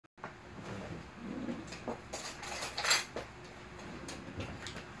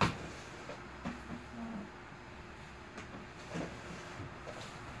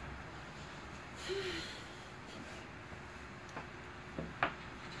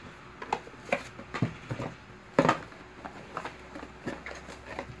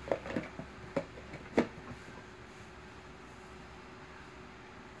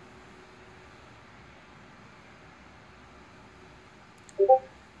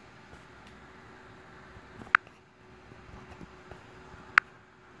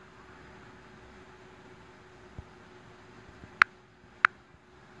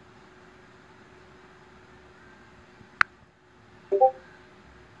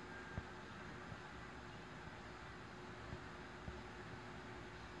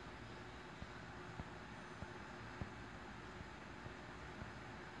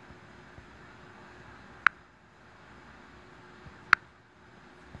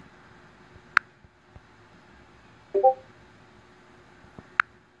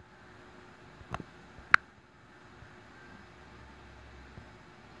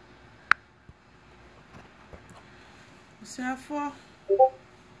Therefore,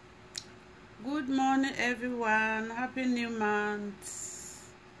 good morning, everyone. Happy new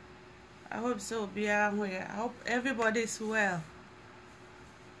month. I hope so. I hope everybody is well.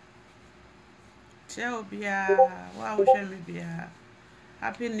 Wow,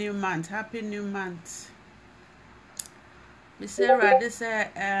 happy new month. Happy new month. Miss Sarah, this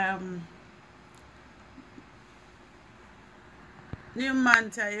new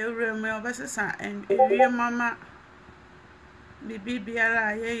month. I remember and mama. Bibi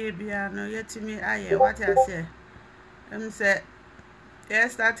biara ye biara no yetimi aye what I say. Say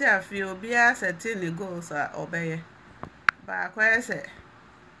yes start a few biara setting the goals are obey. Ba kwa say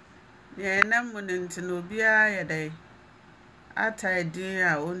ye na muninti no biara ye dey. Atai din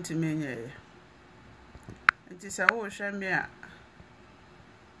a ontimi nye. Nti say wo hwe me a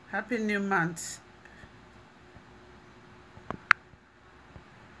happy new month.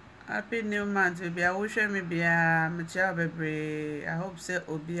 Happy new month, baby. I wish me be a mature baby. I hope say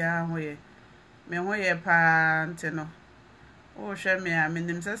obia hoye. Me hoye pa ntino. O hwe me a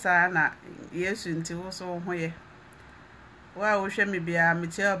menim sesa na Yesu nti wo so hoye. Wa wo hwe me be a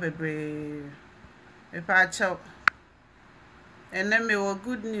mature baby. Me pa chaw. Ene me wo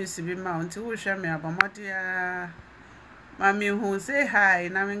good news bi ma nti wo hwe me abamode a mami hu say hi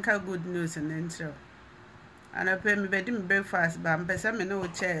na me nka good news nentro. And I pay me bedi me breakfast but mpesa me no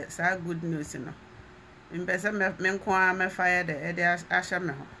chair sa good news no. Mpesa me nko me fire de e de asha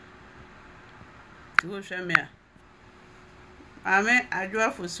me ho. Ti wo hwe me a. Ame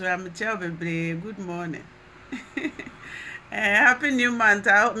adwa fosu am chair bebre good morning. Happy new month.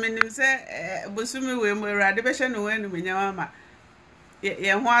 Me nim say bosumi we mo urade be hye no wanu me nyawa ma. Ye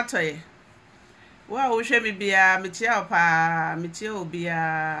ho atoye. Wa wo hwe me bia me chair pa me chair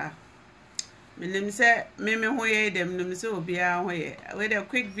obia Minim say me hoye dem nim say obia hoye with a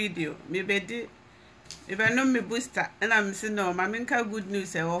quick video me bedi if I know me booster and I'm saying no ma minka good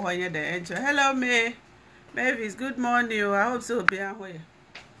news e wo hoye de hello me Mavis good morning I hope so obia hoye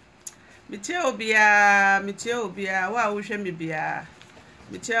me tie obia wa wo hwe me bia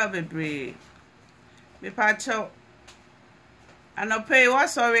me tie obebre me pa cho anope wa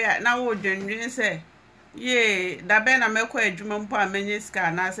sorry na wo dwendwen say ye da be na mekọ adwuma mpo a menye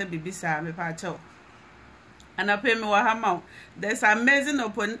ska na ase bibisa me pa cho anape me wa hama there's amazing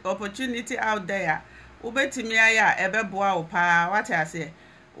opportunity out there ubetimi aya ebeboa wo pa what I say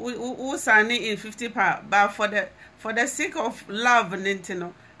u sani in 50 pound but for the sake of love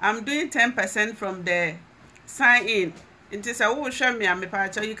nintino I'm doing 10% from the sign in into say wo hwe me a me pa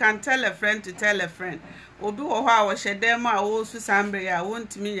cho you can tell a friend to tell a friend obi wo ho a wo hye dem a wo su sambre a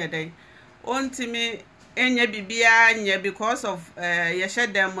wontimi yedai ontimi enye bibia nye because of yeshe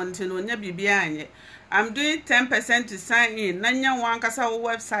dem ntino nya bibia nye I'm doing 10% to sign in nanya wankasa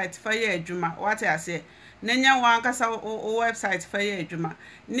website for ye adwuma what I say nanya wankasa website for ye adwuma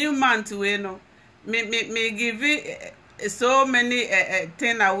new month we no me give you so many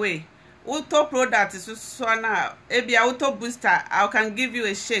thing away auto product so na ebia auto booster I can give you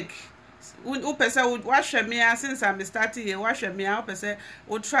a shake u pese would wash me since I'm starting here wash me I pese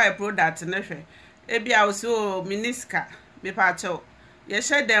would try product na hwe ebia also miniska me pacho you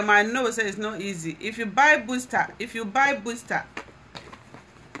share them I know say it's not easy if you buy booster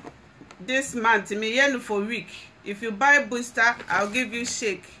this month me yen for week if you buy booster I'll give you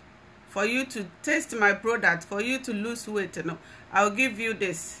shake for you to taste my product for you to lose weight no I'll give you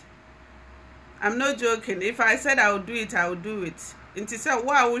this I'm not joking if I said I would do it I would do it inti say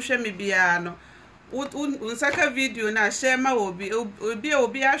wa wo hwe me bia no unsaka video na share ma obi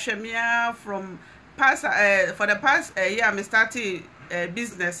ahwe me from past for the past year me started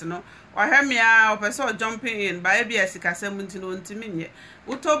business no or hear me a person jumping in by ABS kasem ntino ntimi nye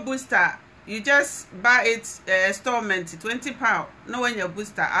auto booster you just buy it installment 20 pound no when your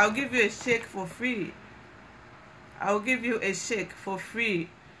booster I'll give you a shake for free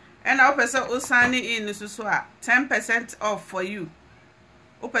and our person will sign in so 10% off for you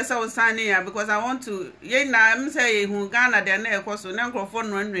person will sign in because I want to ye na am say hu Ghana de na ekoso na nkrofo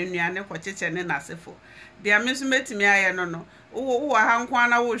no nnuane ko cheche ne nasefo de amesu metimi aye no wo ha nkwa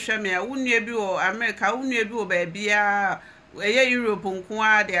na wo hwe me a wo nua bi wo America wo nua bi wo ba bia Europe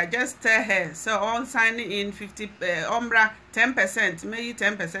nkwa they are just tell her so on signing in 50 ombra 10% maybe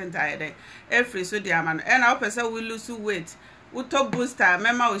 10% aye dey every so the amount and our person will lose weight auto booster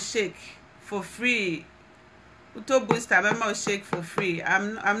mema will shake for free auto booster mema will shake for free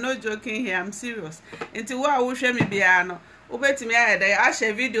I'm not joking here I'm serious until wa wo hwe me bia no obetimi aye dey a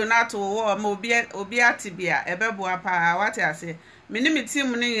share video na to wo ma obi atibia ebeboa pa what I say me ni me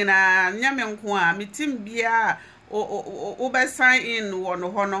team ni nyina nya me nko a me team bia o be sign in wo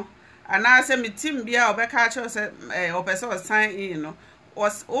no ho no and I say me team bia obeka cho say o person sign in no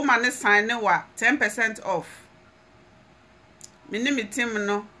was woman sign ne wa 10% off me ni me team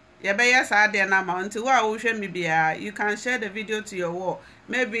no ye be yes ade na ma until wa wo hwe me bia you can share the video to your wall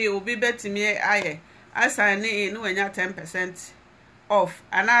maybe will be betimi aye I sign in no enya 10% off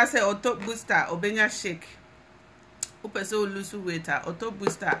and I say auto booster obenya shake upeso lose weight auto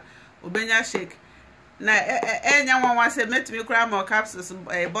booster obenya shake na enya nwa say metimi kura more capsules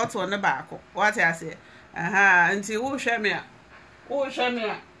bottle ne baako what I say nti wo hwe me a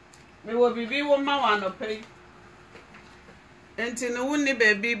me wo bibi wo ma wa no pay nti no wonni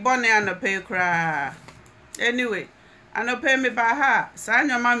baby bone anope kura anyway anope me ba ha sa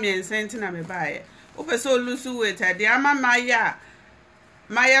nyoma miense nti na me baaye upeso lose weight de ama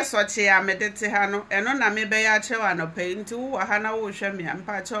maya soche ya medete ha no eno na me be ya chewa anope nti wo ha na wo hwe me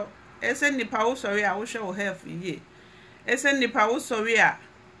ampa cho ese nipa wo sori a wo hwe wo health ye ese nipa wo sori a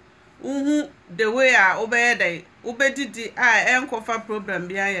uhu the way a obeye dey obedidi a enkofa problem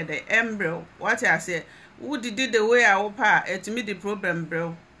bia ye dey embryo what I say wo didi the way a wo pa etimi the problem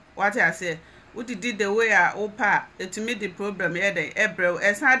bro what I say wo didi the way a wo pa etimi the problem ye dey ebro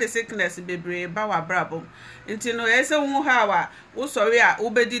esa the sickness bebre ba wa brabom nti no ese wo ha wa wo sori a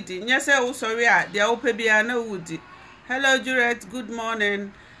obedidi nye se wo sori a dia wo pa bia na wudi. Hello Juret, good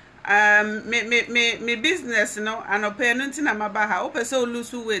morning. Me business no anope no nti na mabaha opese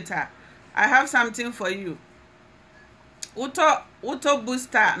lose weight I have something for you. Uto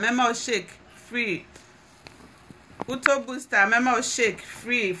booster memo shake free. Uto booster memo shake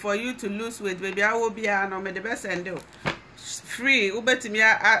free for you to lose weight baby. I will be no me the best and do free ubetimi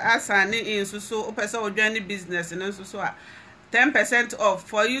asane in so opese odwane business no so 10% off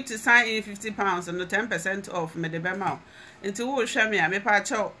for you to sign in £50 and no 10% off me the bema into wo hwe me a me pa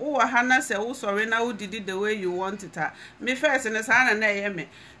che wo ha na se wo sorry na wo didi the way you want it me first na sa na ye me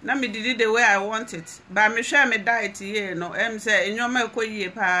na me didi the way I want it ba me hwe me diet ye no em say enyoma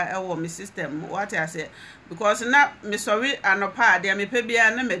ekoyie pa e wo me system what I say because na me sorry anopa de me pa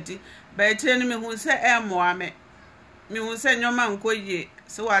bia na medi ba etire ni me hu se emoa me hu se enyoma nkoyie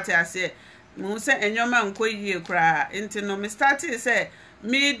so what I say me say enyoma nkoyie kra into no me start say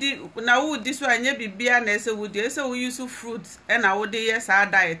me di na wo di so anya bibia na ese wo di ese wo use fruit e na wo dey yes our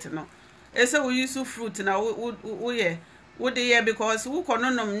diet no ese wo use fruit na wo ye wo dey ye because wo kono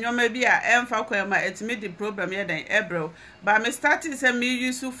nom nyoma bi a emfa kwa ma etimi di problem ye den ebro but me start say me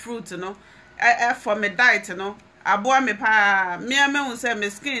use fruit no for me diet no aboa me pa me hu say me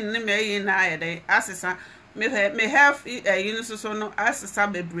skin ni me yi na ye den asesa me have you so no asesa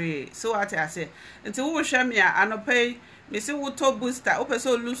bebre so what I say nti wo hwe me a anopai me see uto booster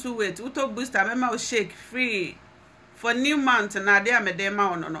opeso lose weight uto booster mema shake free for new month na dey me dey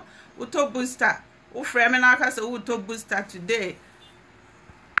ma ono no uto booster wo frame na aka say uto booster today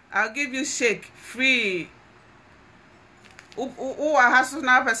I'll give you shake free o haso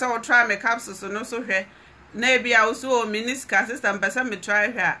na person will try me capsules so no so hwe na bia also miniska system person me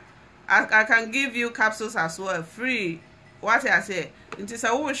try here I can give you capsules as well free what I say nti say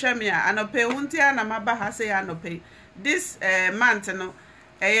wo hwe me a anope wunti na maba ha say anope this month no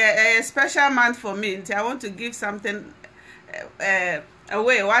a special month for me until I want to give something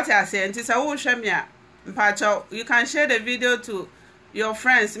away what I say until say wo hwe me a mpacho you can share the video to your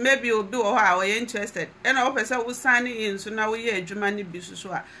friends maybe you'll be or how you interested and I hope say we sign in so now we adwuma ni bi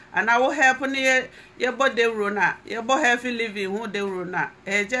so and I will help ne your body rona your body healthy living who dey rona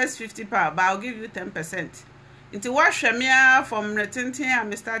just £50 but I'll give you 10% until what hwe me a from retintin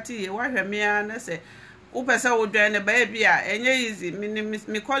am start here what hwe me a na say upesa wo dwan ne baby a enye easy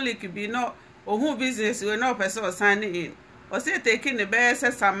me colleague bi no ohun business we no person sign in o say taking the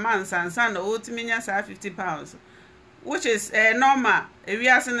best some months and san o timi nya sa £50 which is normal we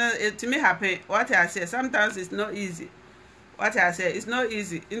are saying to me happy what I say sometimes it's not easy what I say it's not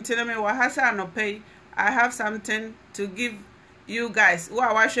easy until me wa hasa no pay I have something to give you guys who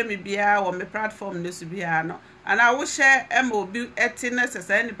are watching me bia on my platform this bia no and I will share MOB etiness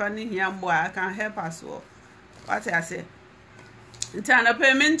as anybody here more I can help us all what I say until na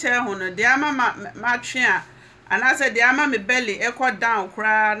payment here hono de ama ma twa and I said the ama me belly echo down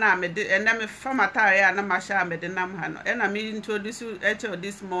cry na me and na me famatare na ma sha me de nam ha no and I me introduce you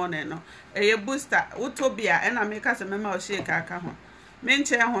this morning no a booster utobia and I make us a memo shake aka ho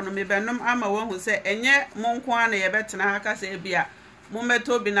menche hono me benom ama won hu say enye monko ana ye betena aka say bia mo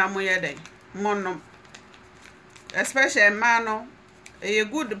meto bi na mo ye den monnom especially man no a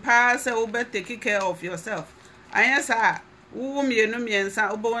good pass say we take care of yourself ayesa wo mienu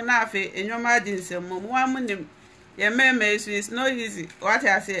miensa obo na afi enwoma dinsem mo amunim ye meme is no easy what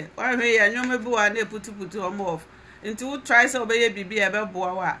I say why we enwoma bi wa na putuputu omo of Nti wo try say obeye bibi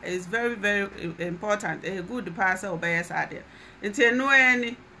ebeboa wa is very very important. A good pass obeye sade. Nti enu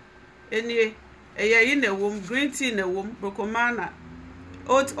eni eye na wom green tea na wom brokomana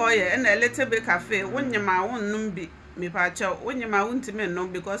oat oil and a little bit cafe wonyema wonnum bi me pa cha wonyema wontime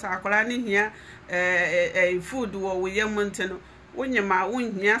nnom because akola ne hia food wo yam nteno wonyema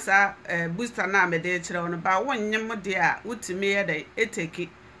wonhia sa booster na me de kire wono ba wonyem de a wotime ye de eteki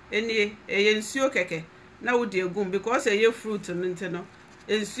eni eye nsuo keke na wo de egum because eye fruit no nteno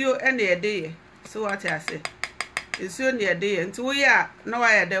nsuo ene ye de ye so what I say nsuo ne ye de ye nti wo ya na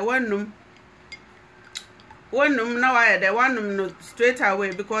wa ye de wannum na wa de wanum no straight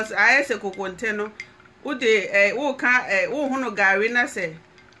away because I say kokonte no wo de wo ka wo hunu gari na say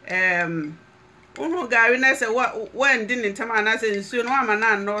hunu gari na say wo ndi ni ntama na say nsuo no ama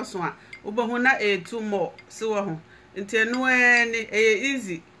na no so a wo be hu na too more so wo ho nti no ni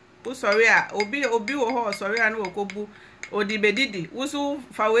easy wo sorry a obi wo ho sorry a no kobu odi bedidi wo so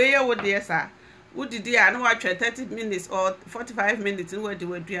fa we ye wo de sa wo didi a no wa 30 minutes or 45 minutes wo de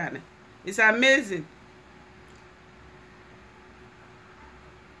waduane. It's amazing.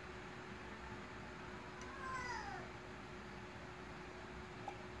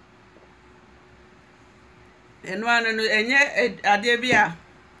 And one and Adebia.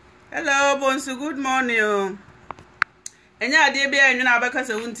 Hello, Bonsu, good morning. And ya Adebia, and you know, because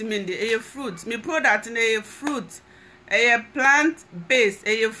I want to mean a fruit. Me product in a fruit, a plant based,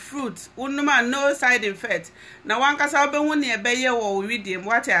 a fruit. Unuma no side effect. Now one casa be one near Bayer or with him.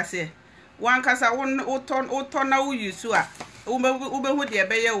 What I say. One casa one utona you sua. Ube would the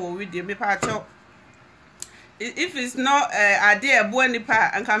Bayer or with him. If it's not idea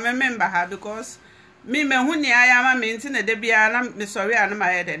buenipa and can remember her because. Me huni ayama me nti de bia na me sorry ana ma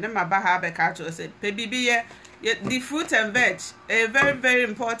yede na ma ba ha be ka to say pe bibi the fruit and veg very very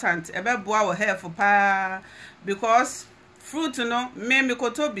important e be boa wo hair for pa because fruit no me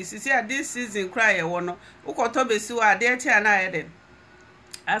kotobi sisi a this season cry e wo no ukotobi si wa de tia na yede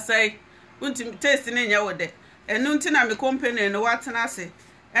asai unti taste ne nya wo de enu nti na me company no watena ase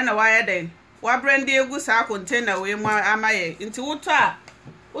e na wa yede wa brand egu sa container we mu amaye nti wuto a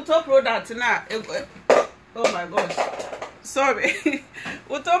Uto product na oh my gosh. Sorry.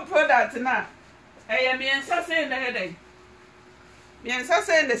 Uto product na miensa say na headache. Miensa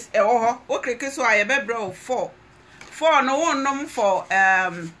say this okay so I be bro 4 no wonnom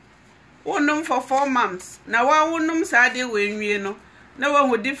for 4 months. Na wa wonnom sa de we nwie no. Na wa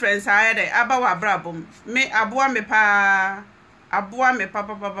hu difference ayede aba wa brabom. Me aboa me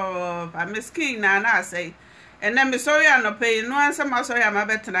pa me skin na say and then me sorry I no pay no answer my sorry I'm a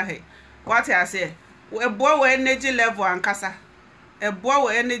better he. What I say? A boy energy level and casa. A boy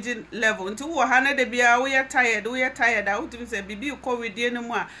energy level until 100 be we are tired. I would say Bibi call with the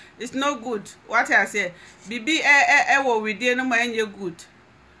anymore. It's no good. What I say? Bibi with the anymore and you're good.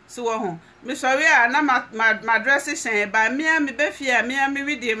 So me sorry I my dress is saying by me and me befia me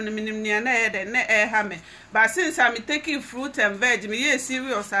with them na hammer. But since I'm taking fruit and veg, me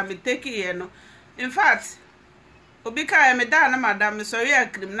serious I'm taking in fact Obika me da na madam sorry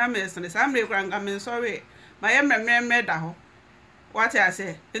akrim na me sene samre kwanga me sorry my emremremre da ho what I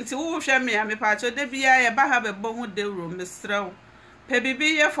say nti wo hwe me ya me pa cho de bia ye ba ha be bo hu de ro me srew pe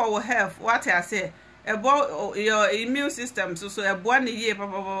bibi ye for health what I say ebo your immune system so ebo na ye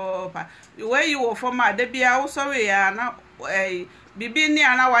pa where you for ma de bia wo sorry ya na bibi ni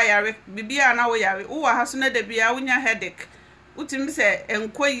ana wa yare bibi ana wo yare wo ha so na de bia wo nya headache utim se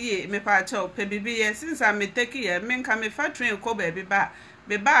enkoyie me pa cho pe bibi ye since I me take ye me nka me fa train ko ba bi ba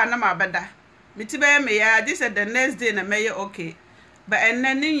me ba na ma beda me ti ba me ya this the next day na me ye okay but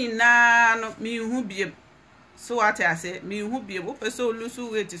enne ni nyina no me hu biem so what I say me hu biem wo peso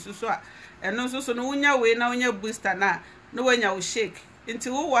lusu weight so a eno so no wonya we na wonya booster na no wonya wo shake nti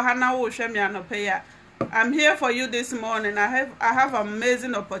wo ha na wo hwe me anope ya I'm here for you this morning. I have an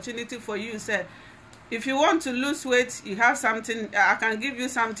amazing opportunity for you sir. If you want to lose weight, you have something. I can give you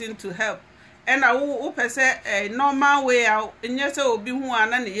something to help. And I will say a normal way out. And yes, will be who are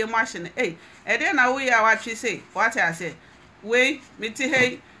not your machine. Hey, and then I will what you say. What I say. Wait, me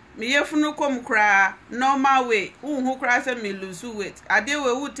hey, me if no come cry normal way. Who cries and me lose weight. I deal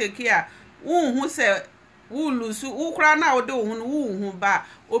with who take care. Who say who lose who cry now do who ba.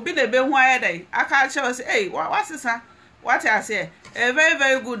 Obi the be why day. I can't show say hey, what's this? What I say. A very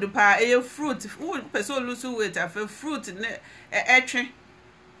very good pa a fruit who person lose weight for fruit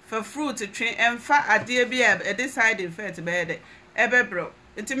for fruit train and fa ade bia e decide effect be de ebebro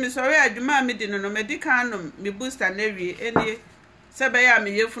nti me sorry adwuma me di no medical no me booster na wie enie se be ya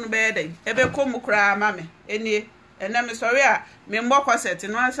me yefunu be de ebe kom kura ma me enie ena me sorry a me mbokọ set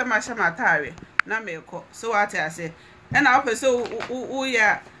no ansa ma sha matare na meko so what I say and I hope so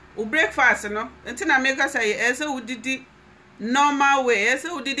yeah u breakfast no nti na make say e say u didi normal way e say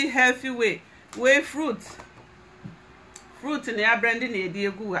u didi healthy way fruit na ya brand na edi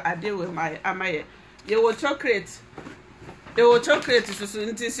egu ade we my amaye ye wo chocolate so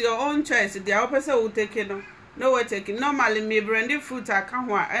nti your own choice the hope say u take no we take normally me brand fruit aka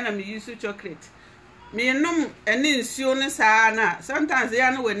ho a na me use chocolate me num eni nsuo ne saa na sometimes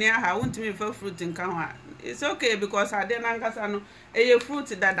ya no we ni aha wontimi fa fruit nka ho a it's okay because ade na nkasa no eye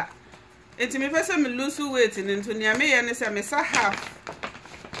fruit dada enti me pese me lose weight ni nto nia me ye ne se me sa half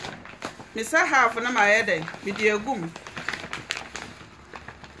na ma ye den me di egum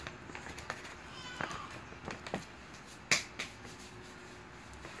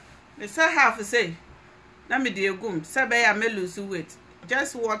me sa half say na me di egum se be ya me lose weight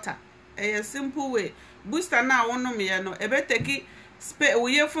just water a simple way booster na wono me no e be take space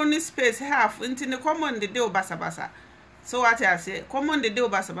we ye from space half into the common the day basabasa so what I say common the day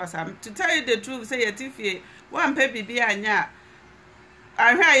basabasa to tell you the truth say yetifie one baby bi anya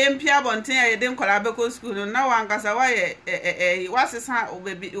ahwa yempia bonten ya yeden kwala beko school no na wankasa wa ye wasesa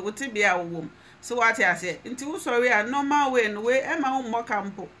obebi otibia wom so what I say nti wo sorry a normal way no we e ma wo moka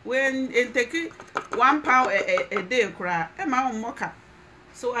mpo we take 1 pound a day kra e ma wo moka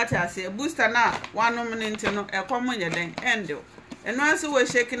so what I say booster na one minute no e komo yeden end and once we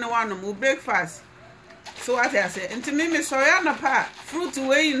shaking one more breakfast so what I say nti me sorry na pa fruit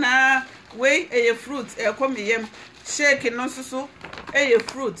we na we e fruit e come yem shake no so e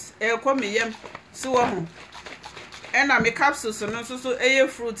fruit e come yem so ho and na me capsules no so e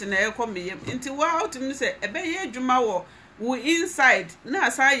fruit na e come yem nti wa out me say e be ye adwuma wo inside na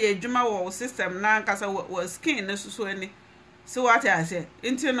asa ye adwuma wo system na nkasa wo skin no so ani so what I say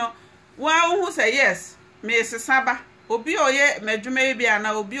nti no wa hu say yes me sesaba obi oye medwuma bia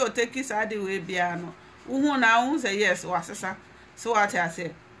na obi o take sade we bia no hu na hu say yes wasesa so what I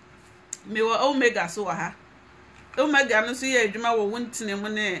say me wo omega so ha omega no so ye adwuma wo wuntine mu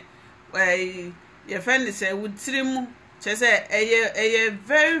ne ye friend say wutirimu che say eye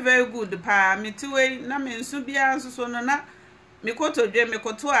very very good pa me tiwe na me nsu bia so no na me koto dwe me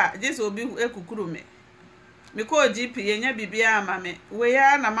koto a je so obi ekukuru me ko GP yenya bibia ama me we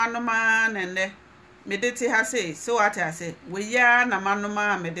ya na manoma nende me deti ha say so what I say we ya na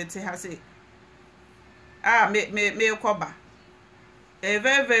manoma me deti ha say me koba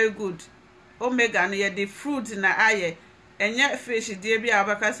very very good omega no ye the fruit na aye enye fish die bia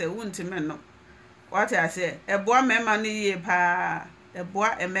abaka say wuntime no what I say eboa mema no yie pa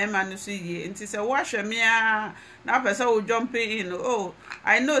eboa emema no so yie nti say wahwe me a na person will jump in oh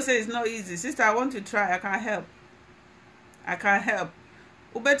I know say it's not easy sister I want to try I can help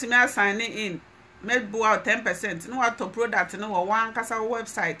ubetimi assign in make boa 10% no what to product no one kasa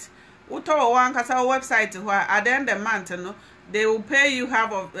website uto one kasa website who at the end of the month no they will pay you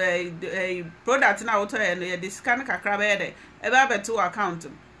half of a product na uto and the scan kakra be ebe to account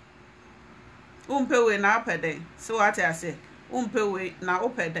umpe we na apede so what I say umpe we na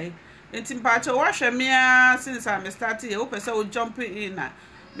opede nti mpacho wahwe me since I start here ope say o jump in na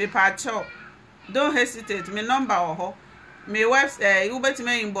me pacho don't hesitate me number ho me website you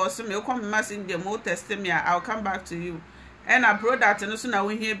betime inbox me come messenger mo test me I'll come back to you and a product no so na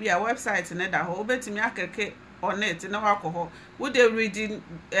we here be a website na da ho betime akeke on it na wakoho wo dey reading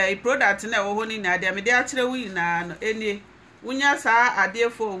product na wo ho ni na dia me dey akere wi na no eni wunya sa ade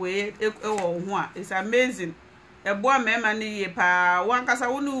fo we wo ho a it's amazing eboa mema ni ye pa wankasa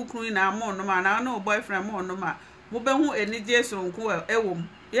wo no ukru na mo no ma na no boyfriend mo no ma mo be hu enije sonko ewom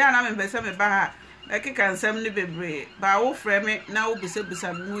ya na me pese me ba ha ekika nsem ni bebre ba wo frɛ me na wo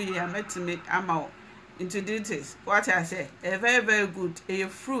busa mu ye ametime ama into details what I say a very very good a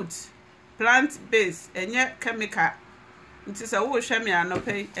fruit plant based enye chemical nti say wo hwɛ me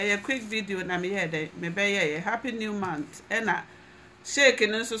anope a quick video na me ye dey me be ye happy new month ena shake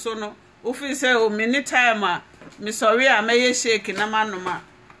no so no wo fi say o many time a me sorry a me ye shake na manoma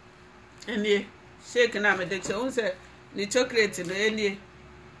enie shake na me dey che say ni chocolate no enie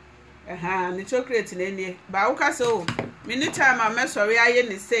ni chocolate na enie ba wo ka so many time a me sorry aye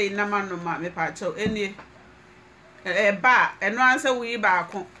ni say na manoma me pa cho enie ba eno ansa wo yi ba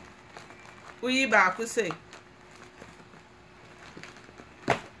ko say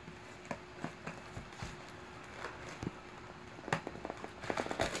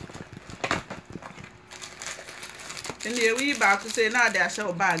enie wo yi ba ko say na dey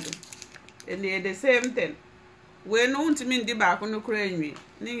show bag enie the same thing we no ntimi ndi ba ko no kura nwi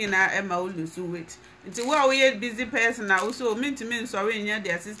ni nyina e ma wo lose weight nti wo we busy person na wo so ntimi sorry nya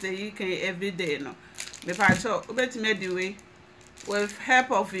dey sister yi kan every day no me pa cho obetime di we with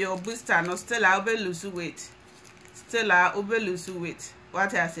help of your booster no still I'll be lose weight. Still I'll be lose weight.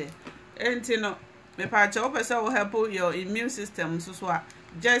 What I say? Ain't no me patch up will help your immune system so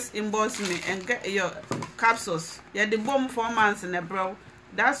just inbox me and get your capsules. Yeah, the bomb 4 months in a bro.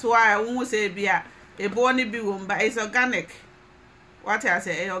 That's why I won't say be a bony be womb, but it's organic. What I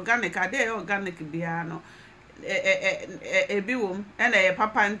say, organic, a day organic biano. A biwum and a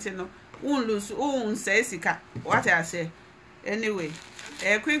papantino. Won't lose, won't say sika. What I say. Anyway,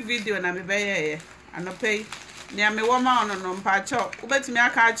 a quick video and I'm a and I pay near me 1 man on patch up. Bet me a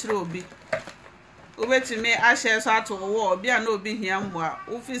catch ruby. Ubeti me ashes out to a war, be a no be here.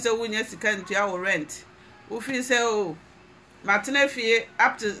 Ufi say when you can to our rent. Ufi say, oh, Martina fee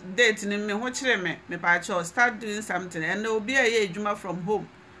up to date in me, watch me patch start doing something and no be a juma from home.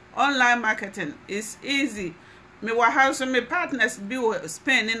 Online marketing is easy. Me wa house me partners be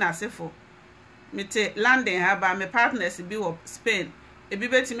Spain in Asifo. Me te landing haba me partners be Spain. E be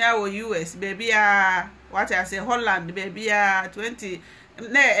beti me our US baby what I say Holland baby 20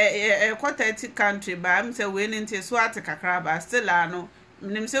 ne 30 country ba am say we nti so atakakra ba still ano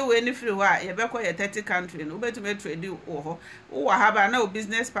nim say we ni free wa ye be ko ye 30 country no betu me trade wo ho wo haba na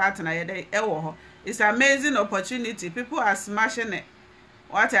business partner ye dey e wo ho. It's amazing opportunity. People are smashing it.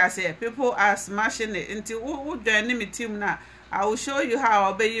 What I say, people are smashing it. Until who joining me team now, I will show you how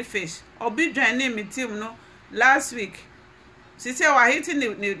I'll be you fish. I'll be joining me team no last week. She said we're hitting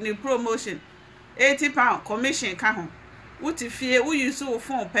the promotion. £80 commission can what if you use so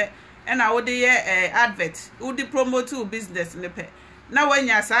phone pay and I would the advert. Would the promote to business in the pay. Now when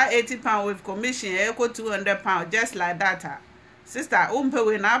you say £80 with commission, equal £200 just like that. Sister, pay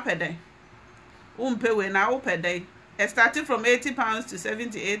we now per day. Pay we now per day. Starting from £80 to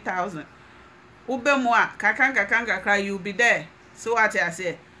 78,000. Ube moi, kakanga, you'll be there. So what I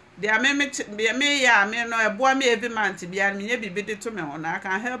say, there me no a boy me every month be and me be to me on. I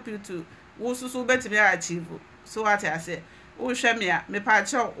can help you to so better be achieve. So what I say, oh share me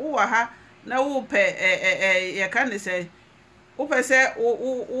patch out, oh ha, now pay a can say, Upe say,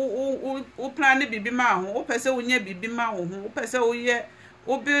 oh plan the baby man, Upe say, when ye be man, Upe say, oh yeah,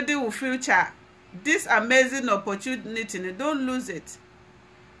 oh build the future. This amazing opportunity, don't lose it.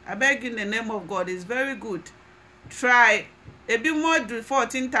 I beg in the name of God, it's very good. Try a bit more than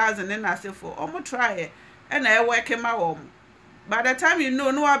 14,000 and I say for almost try it and I work him out. By the time you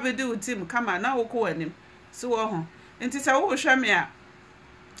know, no, I will do with him. Come on, now we'll call him. So, and it's a whole shamia.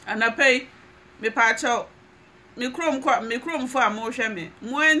 And I pay me patch out me chrome for a more shammy.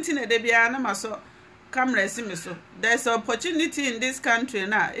 More in a debiana, my so. Come see me so. There's opportunity in this country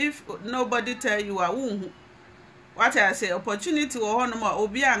now. If nobody tell you what I say, opportunity or no more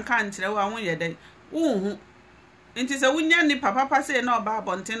obi an country wa won ye den. It is a wunya ni papa say no ba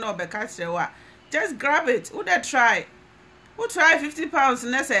bonten no be catch wa. Just grab it. Who dey try? Who try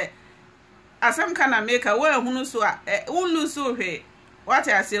 £50 na say asam kana make a we hunu so won lose so hwe. What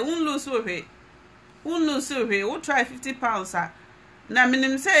I say, won lose so hwe. Won lose so hwe. Who try £50 na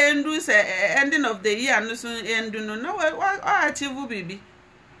minim say endu say ending of the year no so endu no what achieve bibi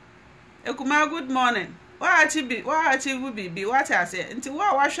ekuma good morning what achieve bibi what I say until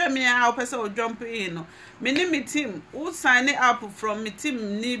what hwe me a person o jump in no me team who sign up from me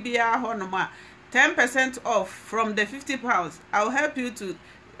team ni bia ho no ma 10% off from the £50. I'll help you to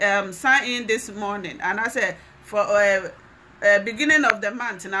sign in this morning and I say for beginning of the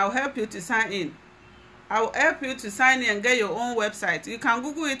month and I'll help you to sign in. I'll help you to sign in and get your own website. You can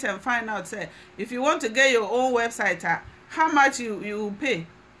Google it and find out, say, if you want to get your own website, how much you will pay.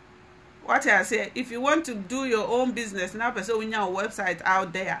 What I say, if you want to do your own business, now person when your website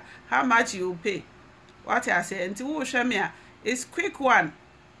out there, how much you will pay. What I say, and to show me, it's quick one,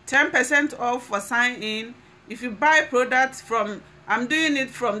 10% off for sign in. If you buy products from, I'm doing it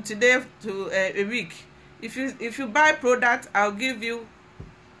from today to a week. If you buy product, I'll give you.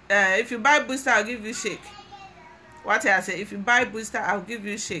 If you buy booster, I'll give you shake. What I say, if you buy booster, I'll give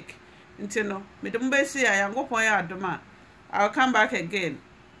you shake. Until no, me don't say I am going I'll come back again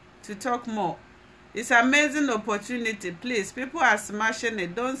to talk more. It's an amazing opportunity. Please, people are smashing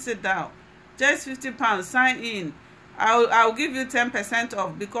it. Don't sit down. Just £50. Sign in. I'll give you 10%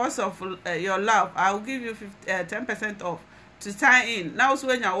 off because of your love. I'll give you 10% off to sign in. Now, so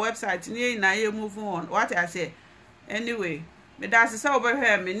when your website, you move on. What I say, anyway. Me that's so over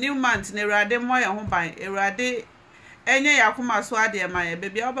here me new month ne erade mo ye ho ban erade enye yakoma so ade ma ye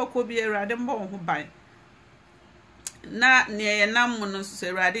baby obako bi erade mo ho ban na ne ye nam no so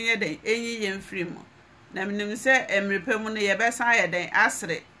erade ye den enyi ye mfiri mo na menim se emrepe mu no ye be san ye den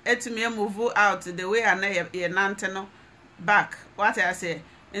asre etumi move out the way ana ye nante no back what I say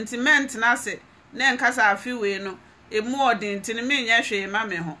intimate na se na nkasa afi we no emu odin tin me nya hwe ma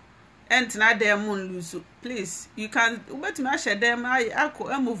me ho entina dem lose. Please, you can ubetimi ahye dem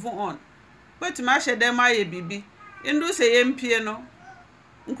akọ move on. Ubetimi ahye dem aye bibi. Ndu se yempie no.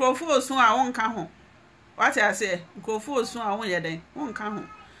 Nkrofo osun a wonka ho. What I say, nkrofo osun a wonye den, wonka ho.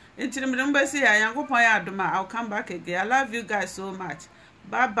 Ntini me mbesi ya yankopon ya adoma. I'll come back again. I love you guys so much.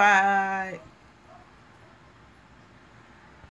 Bye bye.